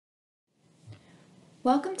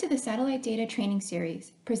Welcome to the Satellite Data Training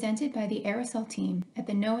Series presented by the Aerosol team at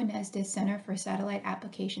the NOAA NESDIS Center for Satellite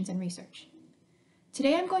Applications and Research.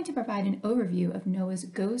 Today I'm going to provide an overview of NOAA's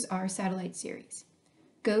GOESR Satellite Series.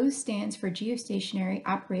 GOES stands for Geostationary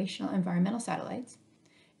Operational Environmental Satellites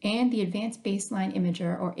and the Advanced Baseline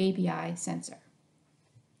Imager or ABI Sensor.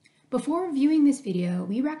 Before reviewing this video,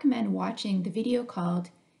 we recommend watching the video called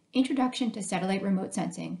Introduction to Satellite Remote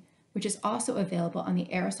Sensing, which is also available on the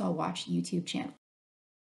Aerosol Watch YouTube channel.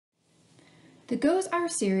 The GOESR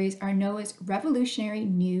series are NOAA's revolutionary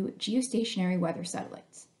new geostationary weather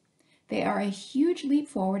satellites. They are a huge leap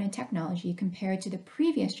forward in technology compared to the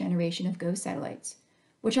previous generation of GOES satellites,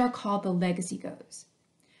 which are called the legacy GOES.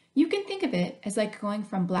 You can think of it as like going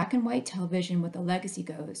from black and white television with the legacy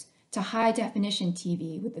GOES to high definition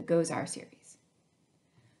TV with the GOESR series.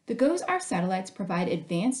 The GOESR satellites provide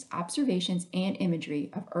advanced observations and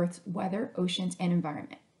imagery of Earth's weather, oceans, and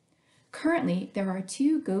environment. Currently, there are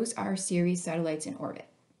two GOESR series satellites in orbit.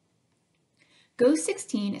 GOES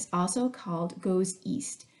 16 is also called GOES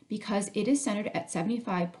East because it is centered at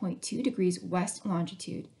 75.2 degrees west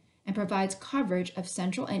longitude and provides coverage of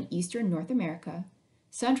Central and Eastern North America,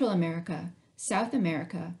 Central America, South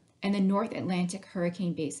America, and the North Atlantic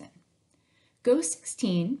Hurricane Basin. GOES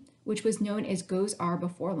 16, which was known as GOESR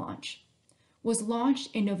before launch, was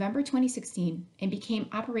launched in November 2016 and became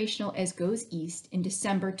operational as GOES East in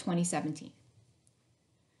December 2017.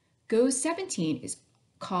 GOES 17 is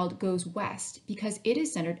called GOES West because it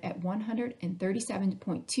is centered at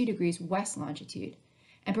 137.2 degrees west longitude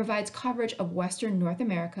and provides coverage of Western North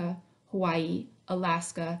America, Hawaii,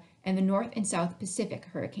 Alaska, and the North and South Pacific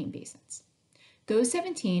hurricane basins. GOES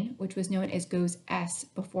 17, which was known as GOES S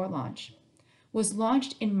before launch, was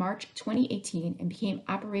launched in March 2018 and became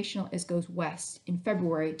operational as GOES West in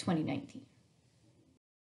February 2019.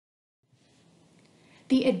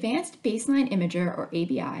 The Advanced Baseline Imager, or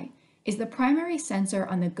ABI, is the primary sensor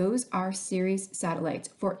on the GOESR series satellites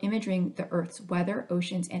for imaging the Earth's weather,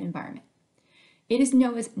 oceans, and environment. It is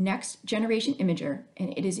NOAA's next generation imager,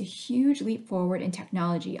 and it is a huge leap forward in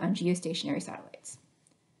technology on geostationary satellites.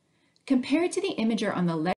 Compared to the imager on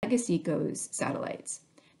the legacy GOES satellites,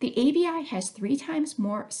 the ABI has 3 times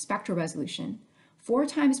more spectral resolution, 4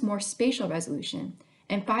 times more spatial resolution,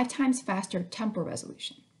 and 5 times faster temporal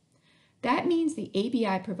resolution. That means the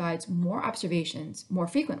ABI provides more observations more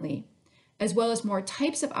frequently, as well as more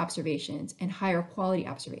types of observations and higher quality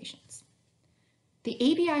observations. The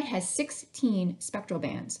ABI has 16 spectral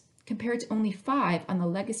bands, compared to only 5 on the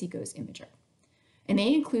legacy GOES imager, and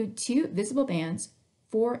they include 2 visible bands,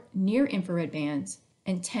 4 near-infrared bands,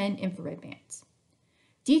 and 10 infrared bands.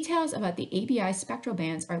 Details about the ABI spectral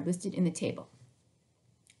bands are listed in the table.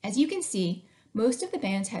 As you can see, most of the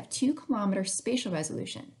bands have 2 kilometer spatial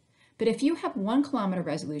resolution, but if you have 1 kilometer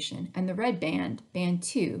resolution and the red band, band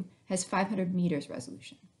 2, has 500 meters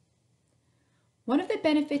resolution. One of the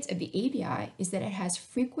benefits of the ABI is that it has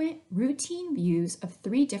frequent, routine views of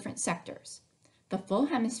 3 different sectors: the full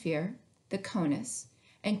hemisphere, the CONUS,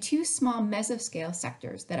 and 2 small mesoscale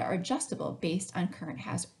sectors that are adjustable based on current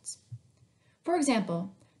hazards. For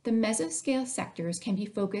example, the mesoscale sectors can be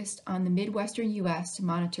focused on the Midwestern U.S. to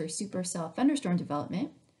monitor supercell thunderstorm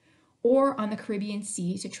development, or on the Caribbean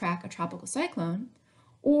Sea to track a tropical cyclone,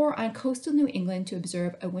 or on coastal New England to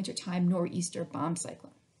observe a wintertime nor'easter bomb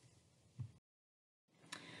cyclone.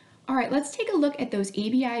 All right, let's take a look at those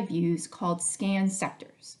ABI views called scan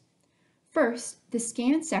sectors. First, the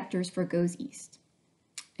scan sectors for GOES East.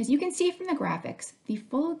 As you can see from the graphics, the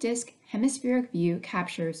full disk hemispheric view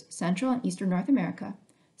captures Central and Eastern North America,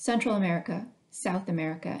 Central America, South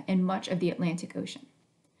America, and much of the Atlantic Ocean.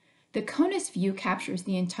 The CONUS view captures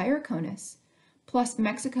the entire CONUS, plus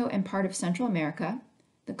Mexico and part of Central America,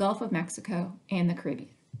 the Gulf of Mexico, and the Caribbean.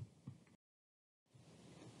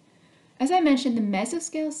 As I mentioned, the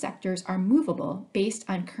mesoscale sectors are movable based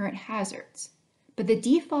on current hazards, but the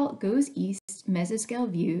default GOES East mesoscale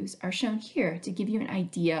views are shown here to give you an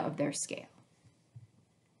idea of their scale.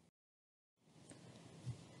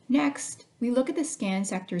 Next, we look at the scan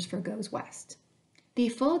sectors for GOES West. The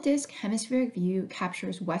full disk hemispheric view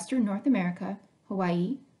captures Western North America,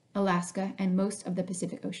 Hawaii, Alaska, and most of the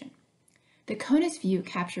Pacific Ocean. The CONUS view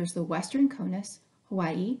captures the Western CONUS,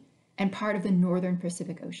 Hawaii, and part of the Northern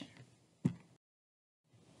Pacific Ocean.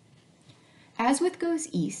 As with GOES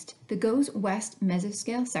East, the GOES West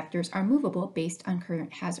mesoscale sectors are movable based on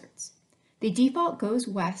current hazards. The default GOES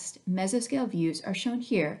West mesoscale views are shown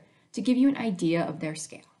here to give you an idea of their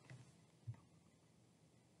scale.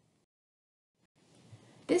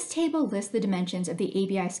 This table lists the dimensions of the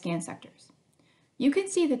ABI scan sectors. You can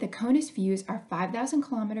see that the CONUS views are 5,000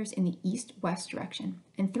 kilometers in the east-west direction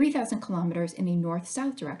and 3,000 kilometers in the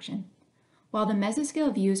north-south direction, while the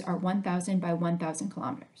mesoscale views are 1,000 by 1,000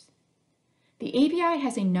 kilometers. The ABI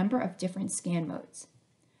has a number of different scan modes.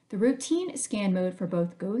 The routine scan mode for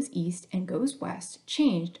both GOES-East and GOES-West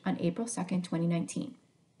changed on April 2, 2019.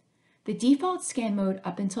 The default scan mode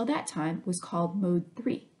up until that time was called Mode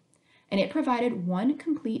 3, and it provided one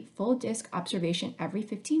complete full disk observation every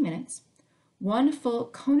 15 minutes, one full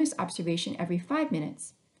CONUS observation every 5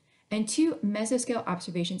 minutes, and 2 mesoscale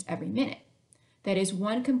observations every minute. That is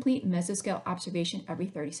one complete mesoscale observation every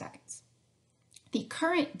 30 seconds. The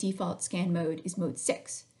current default scan mode is Mode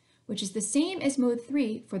 6, which is the same as Mode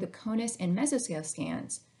 3 for the CONUS and mesoscale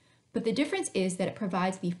scans, but the difference is that it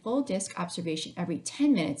provides the full disk observation every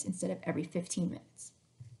 10 minutes instead of every 15 minutes.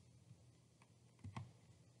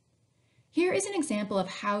 Here is an example of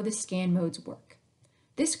how the scan modes work.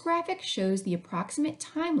 This graphic shows the approximate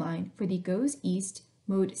timeline for the GOES-East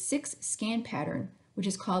Mode 6 scan pattern, which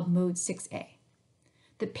is called Mode 6A.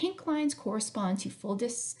 The pink lines correspond to full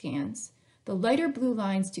disk scans, the lighter blue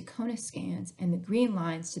lines to CONUS scans, and the green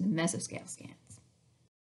lines to the mesoscale scans.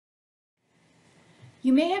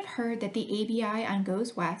 You may have heard that the ABI on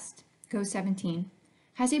GOES-West, GOES-17,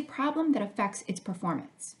 has a problem that affects its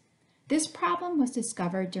performance. This problem was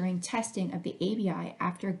discovered during testing of the ABI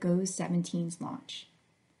after GOES-17's launch.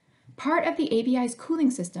 Part of the ABI's cooling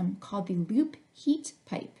system, called the loop heat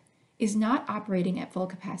pipe, is not operating at full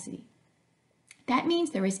capacity. That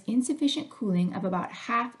means there is insufficient cooling of about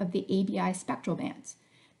half of the ABI spectral bands,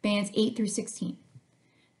 bands 8 through 16.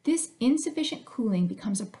 This insufficient cooling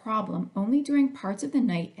becomes a problem only during parts of the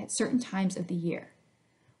night at certain times of the year.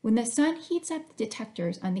 When the sun heats up the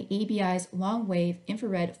detectors on the ABI's long-wave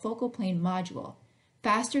infrared focal plane module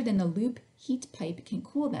faster than the loop heat pipe can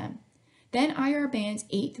cool them, then IR bands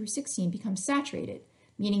 8 through 16 become saturated,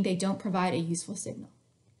 meaning they don't provide a useful signal.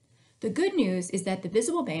 The good news is that the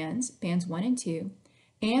visible bands, bands 1 and 2,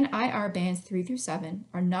 and IR bands 3 through 7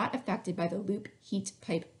 are not affected by the loop heat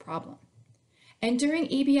pipe problem. And during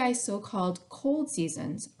ABI's so-called cold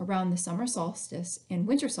seasons around the summer solstice and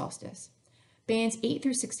winter solstice, bands 8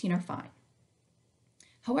 through 16 are fine.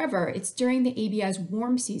 However, it's during the ABI's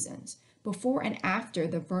warm seasons, before and after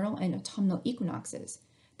the vernal and autumnal equinoxes,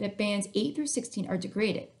 that bands 8 through 16 are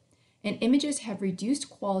degraded, and images have reduced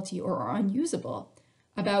quality or are unusable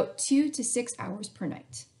about 2 to 6 hours per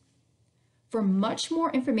night. For much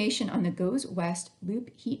more information on the GOES-West loop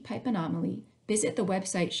heat pipe anomaly, visit the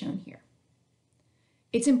website shown here.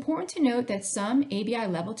 It's important to note that some ABI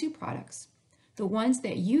Level 2 products, the ones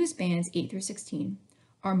that use bands 8 through 16,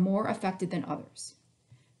 are more affected than others.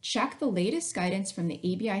 Check the latest guidance from the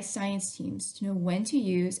ABI science teams to know when to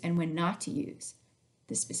use and when not to use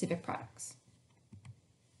the specific products.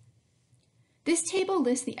 This table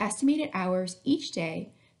lists the estimated hours each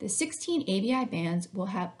day the 16 ABI bands will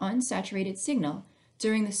have unsaturated signal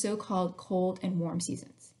during the so-called cold and warm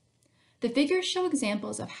seasons. The figures show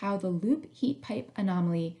examples of how the loop heat pipe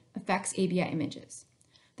anomaly affects ABI images.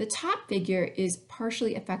 The top figure is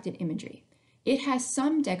partially affected imagery. It has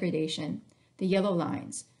some degradation, the yellow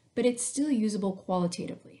lines, but it's still usable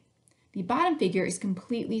qualitatively. The bottom figure is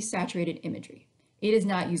completely saturated imagery. It is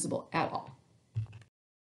not usable at all.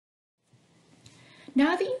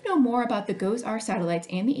 Now that you know more about the GOESR satellites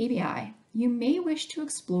and the ABI, you may wish to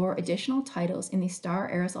explore additional titles in the STAR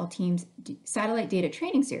Aerosol team's satellite data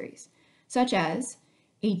training series, such as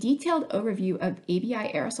a detailed overview of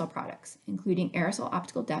ABI aerosol products, including aerosol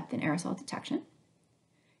optical depth and aerosol detection,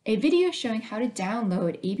 a video showing how to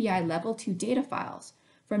download ABI Level 2 data files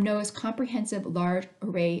from NOAA's Comprehensive Large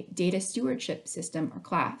Array Data Stewardship System or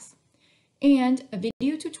CLASS, and a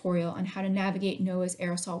video tutorial on how to navigate NOAA's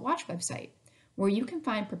Aerosol Watch website, where you can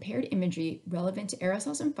find prepared imagery relevant to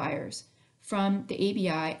aerosols and fires from the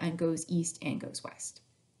ABI on GOES-East and GOES-West.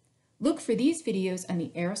 Look for these videos on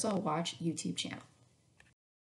the Aerosol Watch YouTube channel.